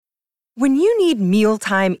When you need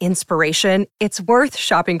mealtime inspiration, it's worth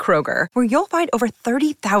shopping Kroger, where you'll find over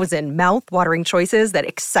 30,000 mouth-watering choices that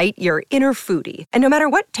excite your inner foodie. And no matter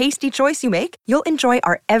what tasty choice you make, you'll enjoy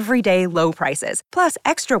our everyday low prices, plus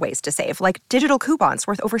extra ways to save, like digital coupons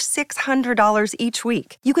worth over $600 each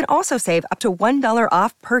week. You can also save up to $1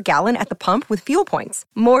 off per gallon at the pump with fuel points.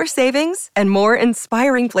 More savings and more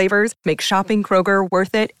inspiring flavors make shopping Kroger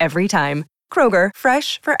worth it every time. Kroger,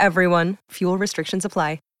 fresh for everyone. Fuel restrictions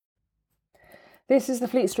apply. This is the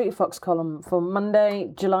Fleet Street Fox column for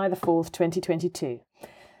Monday, July the 4th, 2022.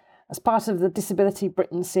 As part of the Disability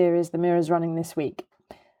Britain series the Mirror's running this week,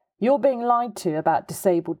 you're being lied to about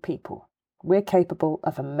disabled people. We're capable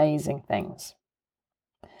of amazing things.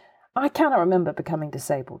 I cannot remember becoming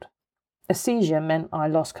disabled. A seizure meant I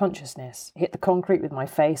lost consciousness, hit the concrete with my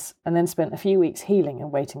face, and then spent a few weeks healing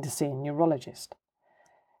and waiting to see a neurologist.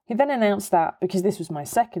 He then announced that, because this was my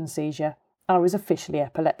second seizure, I was officially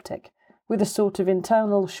epileptic, with a sort of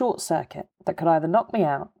internal short circuit that could either knock me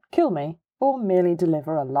out, kill me, or merely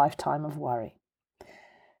deliver a lifetime of worry.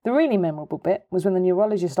 The really memorable bit was when the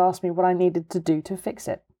neurologist asked me what I needed to do to fix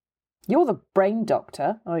it. "You're the brain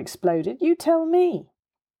doctor," I exploded. "You tell me."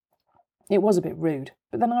 It was a bit rude,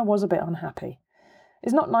 but then I was a bit unhappy.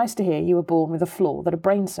 It's not nice to hear you were born with a flaw that a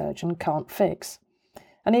brain surgeon can't fix,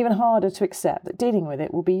 and even harder to accept that dealing with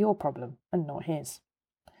it will be your problem and not his.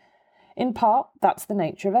 In part, that's the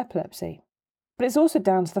nature of epilepsy. But it's also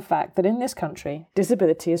down to the fact that in this country,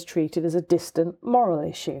 disability is treated as a distant moral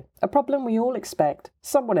issue, a problem we all expect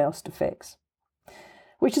someone else to fix.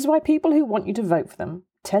 Which is why people who want you to vote for them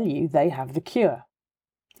tell you they have the cure.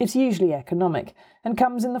 It's usually economic and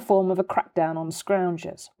comes in the form of a crackdown on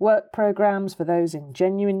scroungers, work programmes for those in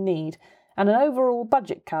genuine need, and an overall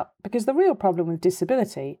budget cut, because the real problem with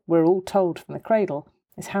disability, we're all told from the cradle,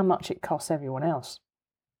 is how much it costs everyone else.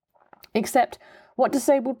 Except what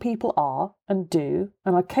disabled people are and do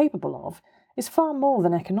and are capable of is far more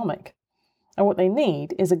than economic. And what they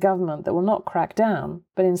need is a government that will not crack down,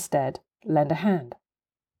 but instead lend a hand.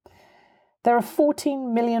 There are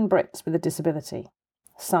 14 million Brits with a disability.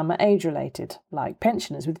 Some are age-related, like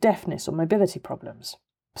pensioners with deafness or mobility problems.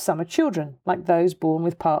 Some are children, like those born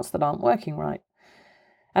with parts that aren't working right.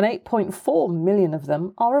 And 8.4 million of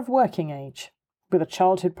them are of working age, with a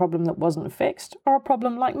childhood problem that wasn't fixed, or a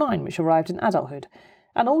problem like mine which arrived in adulthood,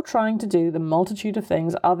 and all trying to do the multitude of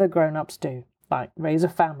things other grown-ups do, like raise a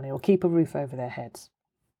family or keep a roof over their heads.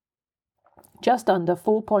 Just under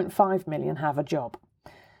 4.5 million have a job.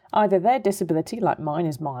 Either their disability, like mine,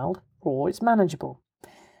 is mild, or it's manageable.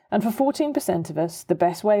 And for 14% of us, the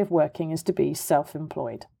best way of working is to be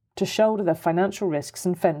self-employed, to shoulder the financial risks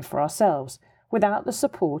and fend for ourselves, without the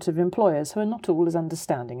support of employers who are not all as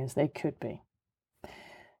understanding as they could be.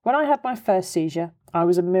 When I had my first seizure, I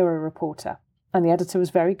was a Mirror reporter, and the editor was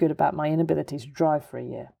very good about my inability to drive for a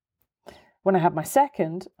year. When I had my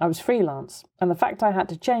second, I was freelance, and the fact I had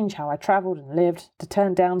to change how I travelled and lived to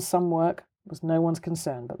turn down some work was no one's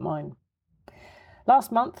concern but mine.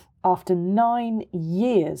 Last month, after 9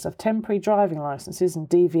 years of temporary driving licences and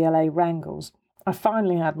DVLA wrangles, I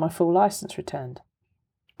finally had my full licence returned.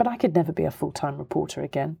 But I could never be a full-time reporter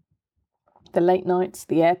again. The late nights,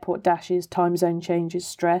 the airport dashes, time zone changes,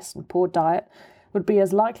 stress and poor diet would be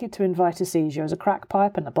as likely to invite a seizure as a crack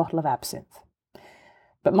pipe and a bottle of absinthe.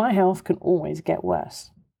 But my health can always get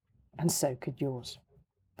worse, and so could yours.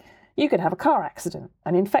 You could have a car accident,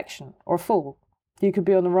 an infection, or a fall. You could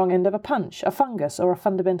be on the wrong end of a punch, a fungus, or a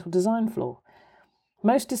fundamental design flaw.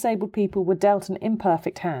 Most disabled people were dealt an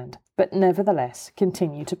imperfect hand, but nevertheless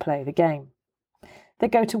continue to play the game. They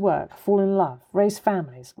go to work, fall in love, raise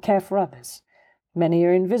families, care for others. Many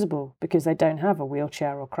are invisible because they don't have a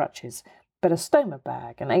wheelchair or crutches, but a stoma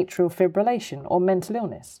bag, an atrial fibrillation, or mental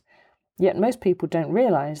illness. Yet most people don't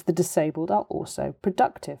realise the disabled are also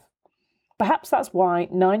productive. Perhaps that's why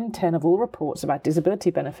 9 in 10 of all reports about disability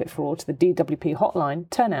benefit fraud to the DWP hotline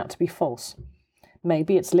turn out to be false.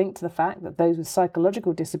 Maybe it's linked to the fact that those with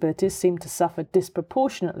psychological disabilities seem to suffer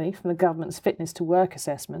disproportionately from the government's fitness to work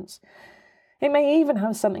assessments. It may even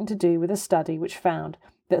have something to do with a study which found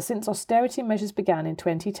that since austerity measures began in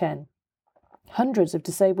 2010, hundreds of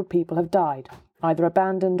disabled people have died, either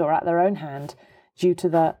abandoned or at their own hand, due to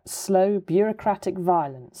the slow bureaucratic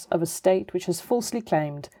violence of a state which has falsely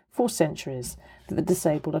claimed for centuries that the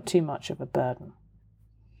disabled are too much of a burden.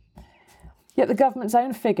 Yet the government's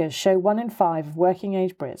own figures show 1 in 5 of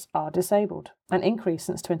working-age Brits are disabled, an increase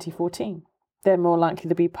since 2014. They're more likely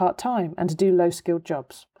to be part-time and to do low-skilled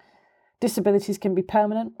jobs. Disabilities can be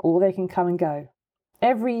permanent or they can come and go.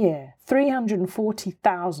 Every year,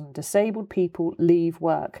 340,000 disabled people leave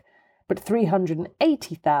work, but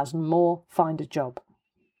 380,000 more find a job.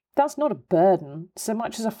 That's not a burden so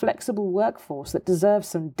much as a flexible workforce that deserves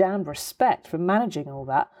some damned respect for managing all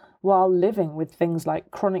that while living with things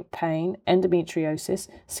like chronic pain, endometriosis,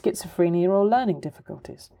 schizophrenia, or learning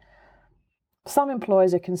difficulties. Some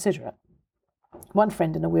employers are considerate. One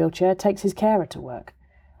friend in a wheelchair takes his carer to work.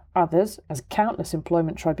 Others, as countless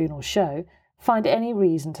employment tribunals show, find any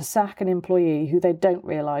reason to sack an employee who they don't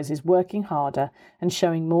realise is working harder and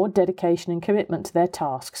showing more dedication and commitment to their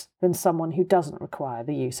tasks than someone who doesn't require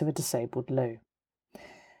the use of a disabled loo.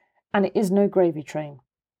 And it is no gravy train.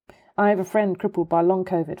 I have a friend crippled by long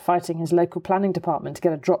COVID fighting his local planning department to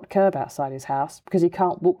get a dropped curb outside his house because he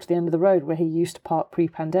can't walk to the end of the road where he used to park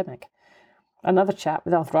pre-pandemic. Another chap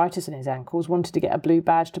with arthritis in his ankles wanted to get a blue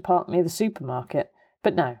badge to park near the supermarket,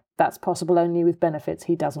 but no, that's possible only with benefits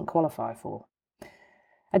he doesn't qualify for.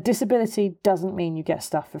 A disability doesn't mean you get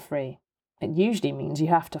stuff for free. It usually means you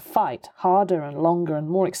have to fight harder and longer and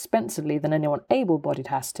more expensively than anyone able-bodied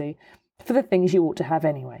has to for the things you ought to have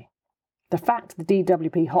anyway. The fact the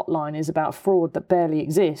DWP hotline is about fraud that barely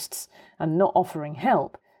exists and not offering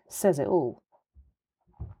help says it all.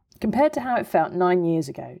 Compared to how it felt 9 years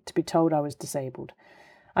ago to be told I was disabled,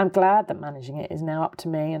 I'm glad that managing it is now up to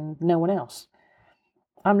me and no one else.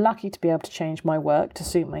 I'm lucky to be able to change my work to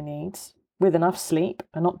suit my needs. With enough sleep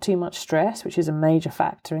and not too much stress, which is a major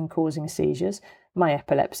factor in causing seizures, my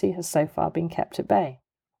epilepsy has so far been kept at bay.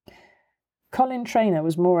 Colin Trainor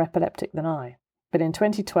was more epileptic than I, but in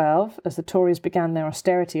 2012, as the Tories began their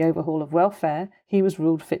austerity overhaul of welfare, he was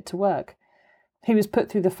ruled fit to work. He was put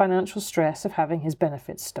through the financial stress of having his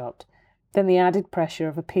benefits stopped, then the added pressure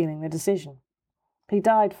of appealing the decision. He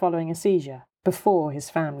died following a seizure, before his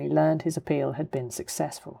family learned his appeal had been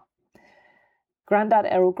successful. Grandad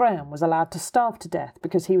Errol Graham was allowed to starve to death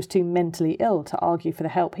because he was too mentally ill to argue for the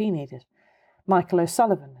help he needed. Michael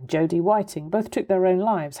O'Sullivan and Jodie Whiting both took their own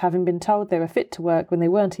lives, having been told they were fit to work when they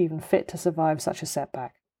weren't even fit to survive such a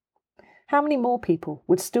setback. How many more people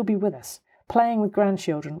would still be with us, playing with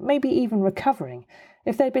grandchildren, maybe even recovering,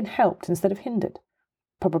 if they'd been helped instead of hindered?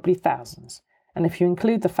 Probably thousands. And if you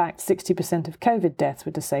include the fact 60% of COVID deaths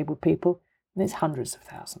were disabled people, then it's hundreds of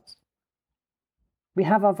thousands. We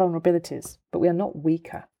have our vulnerabilities, but we are not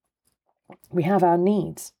weaker. We have our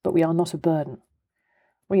needs, but we are not a burden.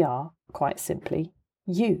 We are, quite simply,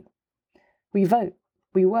 you. We vote,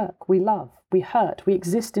 we work, we love, we hurt, we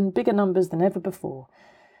exist in bigger numbers than ever before.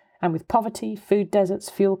 And with poverty, food deserts,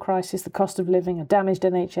 fuel crisis, the cost of living, a damaged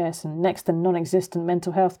NHS, and next to non-existent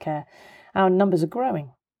mental health care, our numbers are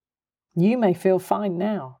growing. You may feel fine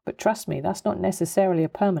now, but trust me, that's not necessarily a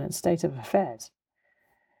permanent state of affairs.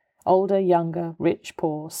 Older, younger, rich,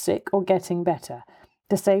 poor, sick or getting better,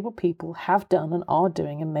 disabled people have done and are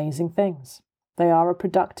doing amazing things. They are a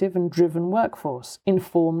productive and driven workforce,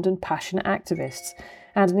 informed and passionate activists,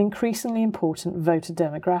 and an increasingly important voter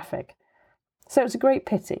demographic. So it's a great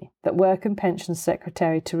pity that Work and Pensions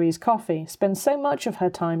Secretary Therese Coffey spends so much of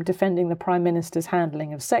her time defending the Prime Minister's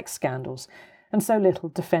handling of sex scandals and so little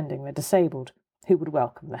defending the disabled, who would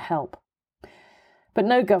welcome the help. But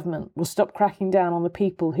no government will stop cracking down on the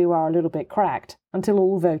people who are a little bit cracked until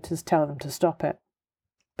all voters tell them to stop it.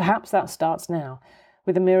 Perhaps that starts now,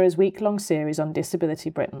 with the Mirror's week-long series on Disability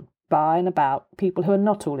Britain, by and about people who are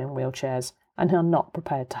not all in wheelchairs and who are not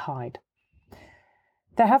prepared to hide.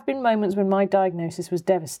 There have been moments when my diagnosis was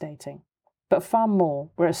devastating, but far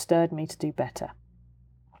more where it stirred me to do better.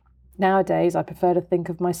 Nowadays, I prefer to think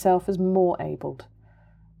of myself as more able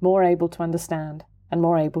to understand, and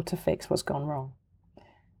more able to fix what's gone wrong.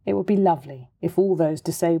 It would be lovely if all those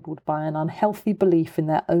disabled by an unhealthy belief in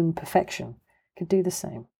their own perfection could do the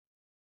same.